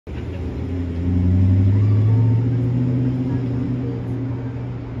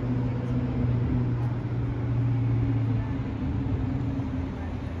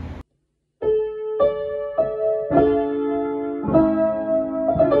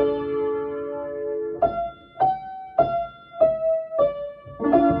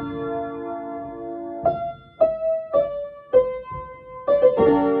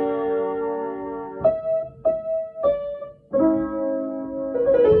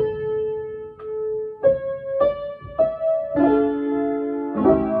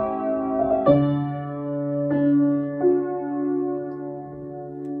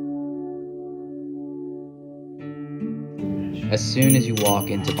As soon as you walk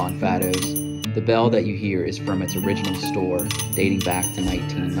into Bonfatto's, the bell that you hear is from its original store, dating back to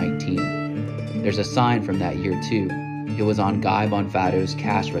 1919. There's a sign from that year too. It was on Guy Bonfatto's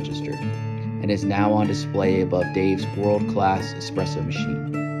cash register, and is now on display above Dave's world-class espresso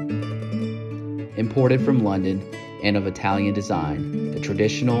machine. Imported from London and of Italian design, the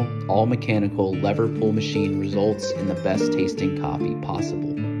traditional, all-mechanical lever pull machine results in the best tasting coffee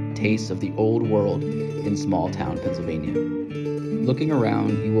possible. Tastes of the old world in small-town Pennsylvania. Looking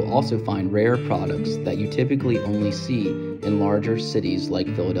around, you will also find rare products that you typically only see in larger cities like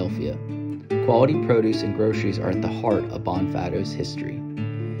Philadelphia. Quality produce and groceries are at the heart of Bonfatto's history.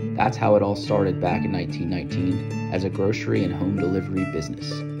 That's how it all started back in 1919 as a grocery and home delivery business.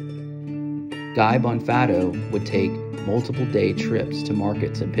 Guy Bonfatto would take multiple day trips to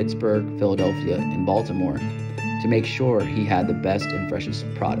markets in Pittsburgh, Philadelphia, and Baltimore to make sure he had the best and freshest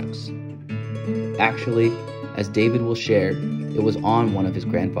products. Actually, as David will share, it was on one of his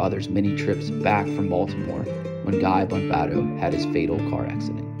grandfather's many trips back from Baltimore when Guy Bonfatto had his fatal car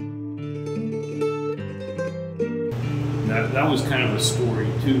accident. That was kind of a story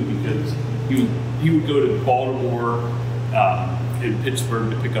too, because he would go to Baltimore and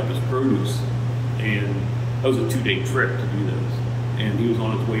Pittsburgh to pick up his produce, and that was a 2-day trip to do this. And he was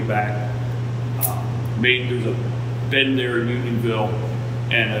on his way back. There's a bend there in Unionville,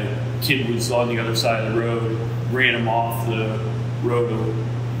 and a kid was on the other side of the road, ran him off the road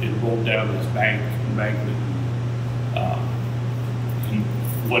and rolled down this embankment. He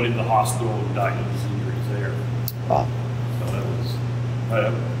went into the hospital and died of his injuries there. Wow. So that was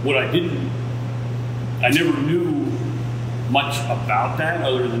what I never knew much about that,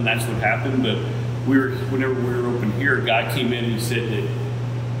 other than that's what happened. But whenever we were open here, a guy came in and he said that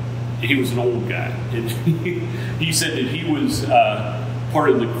he was an old guy. And he said that he was part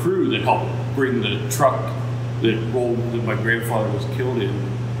of the crew that helped bring the truck that my grandfather was killed in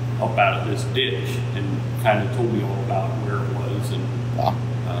up out of this ditch, and kind of told me all about where it was. And wow.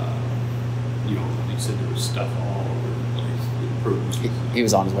 He said there was stuff all over the place. He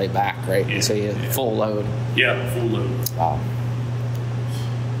was on his way back, right? Yeah, so he had full load. Yeah, full load. Wow.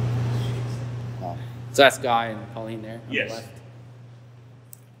 So that's Guy and Pauline there on yes. the left.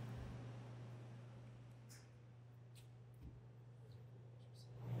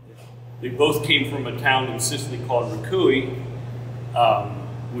 They both came from a town in Sicily called Ricui,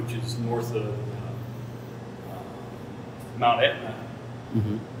 which is north of Mount Etna.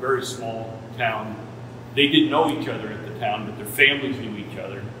 Mm-hmm. Very small town. They didn't know each other at the town, but their families knew each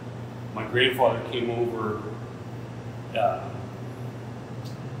other. My grandfather came over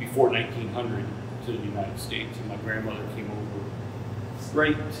before 1900 to the United States, and my grandmother came over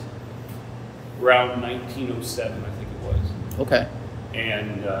right around 1907, I think it was. Okay.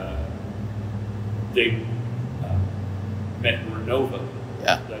 And they met in Renova.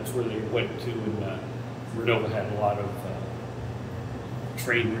 Yeah. That's where they went to, and Renova had a lot of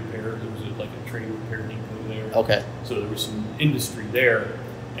train repair. There was like a train repair depot there. Okay. So there was some industry there,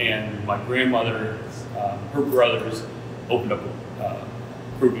 and my grandmother, her brothers opened up a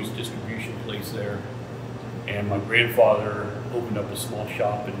produce distribution place there, and my grandfather opened up a small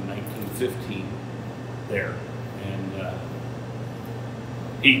shop in 1915 there, and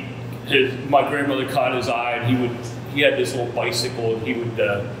my grandmother caught his eye, and he had this little bicycle, and he would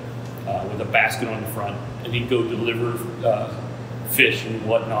with a basket on the front, and he'd go deliver fish and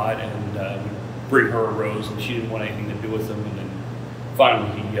whatnot, and would bring her a rose, and she didn't want anything to do with him. And then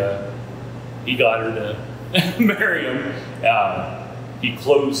finally he got her to marry him. He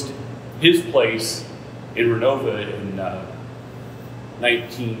closed his place in Renova in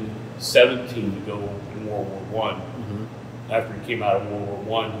 1917 to go in World War I. Mm-hmm. After he came out of World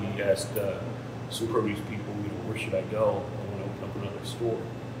War I, he asked some produce people, where should I go? I want to open up another store.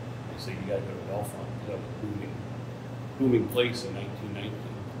 They said, you got to go to Bellefonte, because that was a booming place in 1919.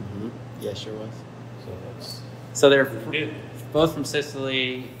 Mm-hmm. Yeah, sure was. So they're both from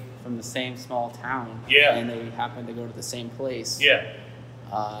Sicily, from the same small town. Yeah. And they happen to go to the same place. Yeah.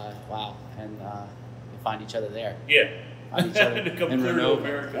 Wow. And they find each other there. Yeah. Find each other to come in clear to Renova.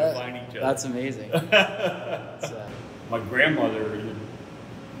 America to find each other. That's amazing. My grandfather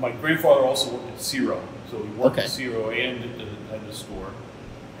also worked at Ciro. So he worked at Ciro and at the store.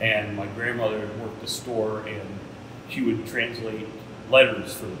 And my grandmother worked the store, and she would translate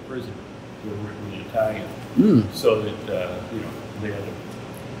letters for the prisoner who were written in Italian, so that they had to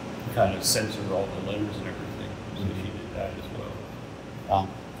kind of censor all the letters and everything. So she did that as well. Wow,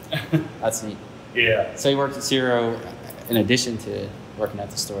 that's neat. Yeah. So you worked at Ciro in addition to working at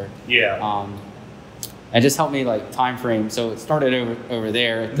the store. Yeah. And just help me time frame. So it started over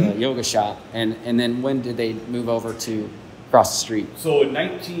there at the yoga shop, and then when did they move over to across the street. So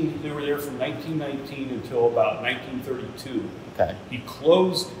they were there from 1919 until about 1932. Okay. He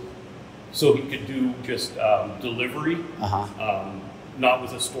closed so he could do just delivery, not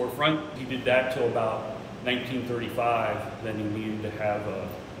with a storefront. He did that till about 1935. Then he needed to have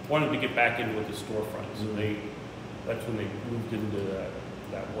wanted to get back into with the storefront. So that's when they moved into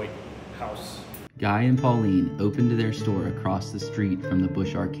that white house. Guy and Pauline opened their store across the street from the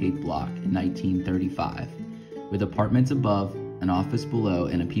Bush Arcade block in 1935. With apartments above, an office below,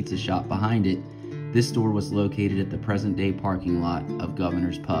 and a pizza shop behind it, this store was located at the present-day parking lot of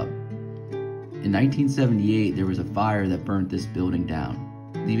Governor's Pub. In 1978, there was a fire that burnt this building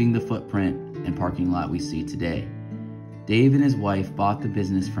down, leaving the footprint and parking lot we see today. Dave and his wife bought the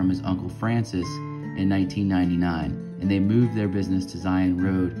business from his uncle Francis in 1999, and they moved their business to Zion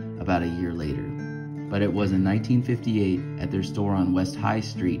Road about a year later. But it was in 1958 at their store on West High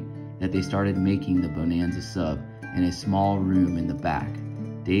Street that they started making the Bonanza sub in a small room in the back.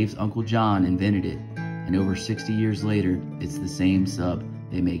 Dave's Uncle John invented it, and over 60 years later, it's the same sub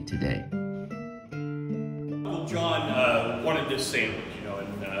they make today. Uncle John wanted this sandwich,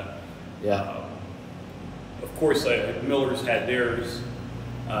 and of course Miller's had theirs,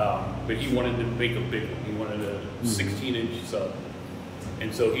 but he wanted to make a big one. He wanted a 16-inch sub,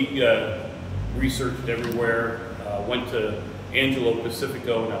 and so he researched everywhere, went to Angelo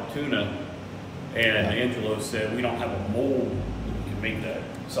Pacifico in Altoona, and Angelo said, we don't have a mold that can make that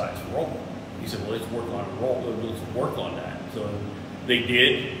size roll. He said, well, let's work on a roll, let's work on that. So they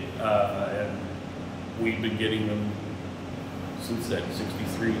did, and we've been getting them since then,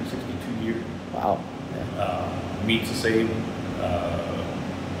 63, 62 years. Wow. Meat's the same,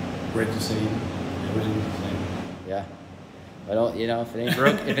 bread's the same, everything's the same. Yeah. I don't, if it ain't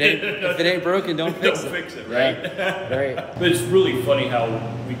broke, if it ain't broken, don't fix it. Don't fix it, right? Yeah. Right. But it's really funny how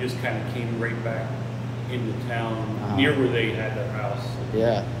we just kind of came right back into town, near where they had their house.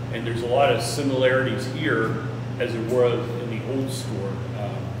 Yeah. And there's a lot of similarities here as there was in the old store.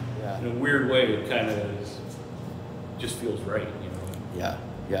 In a weird way, it kind of just feels right, Yeah.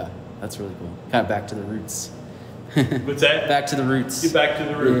 Yeah. That's really cool. Kind of back to the roots. What's that? Back to the roots. Get back to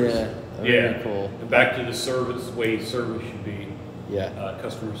the roots. Yeah. Very cool. And back to the service, way service should be. Yeah.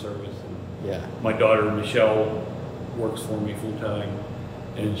 Customer service. Yeah. My daughter Michelle works for me full time,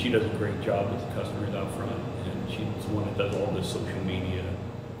 and she does a great job with the customers out front. And she's the one that does all this social media.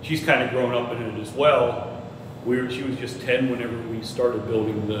 She's kind of grown up in it as well. She was just 10 whenever we started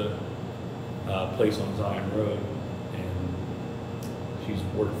building the place on Zion Road, and she's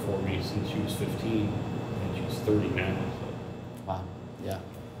worked for me since she was 15, and she's 30 now. So. Wow. Yeah.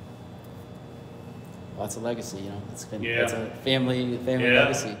 Well, that's a legacy, That's a family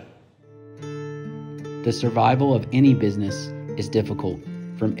legacy. The survival of any business is difficult.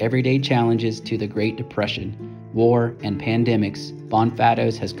 From everyday challenges to the Great Depression, war, and pandemics,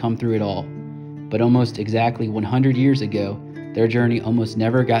 Bonfatto's has come through it all. But almost exactly 100 years ago, their journey almost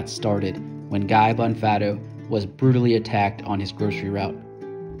never got started when Guy Bonfatto was brutally attacked on his grocery route.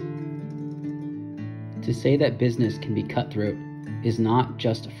 To say that business can be cutthroat is not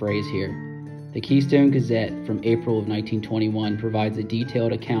just a phrase here. The Keystone Gazette from April of 1921 provides a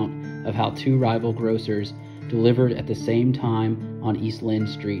detailed account of how two rival grocers delivered at the same time on East Lynn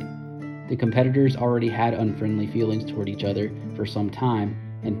Street. The competitors already had unfriendly feelings toward each other for some time,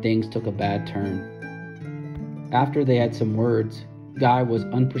 and things took a bad turn. After they had some words, Guy was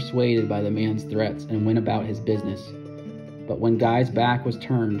unpersuaded by the man's threats and went about his business. But when Guy's back was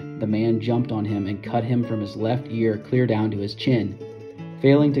turned, the man jumped on him and cut him from his left ear clear down to his chin.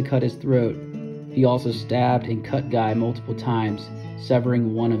 Failing to cut his throat, he also stabbed and cut Guy multiple times,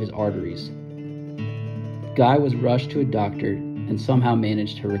 severing one of his arteries. Guy was rushed to a doctor and somehow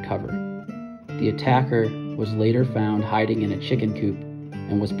managed to recover. The attacker was later found hiding in a chicken coop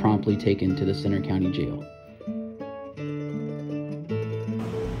and was promptly taken to the Center County Jail.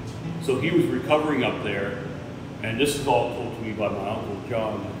 So he was recovering up there, and this is all told to me by my Uncle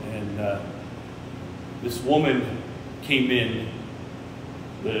John, and this woman came in,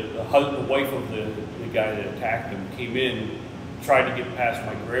 the wife of the guy that attacked him came in, tried to get past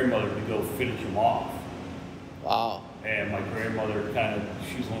my grandmother to go finish him off. Wow. And my grandmother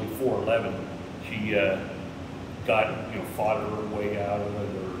she's only 4'11". She fought her way out of it,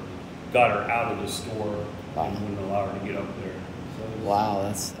 or got her out of the store. Wow. And wouldn't allow her to get up there. So wow,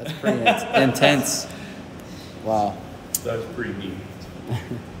 that's pretty intense. Wow. That's pretty neat.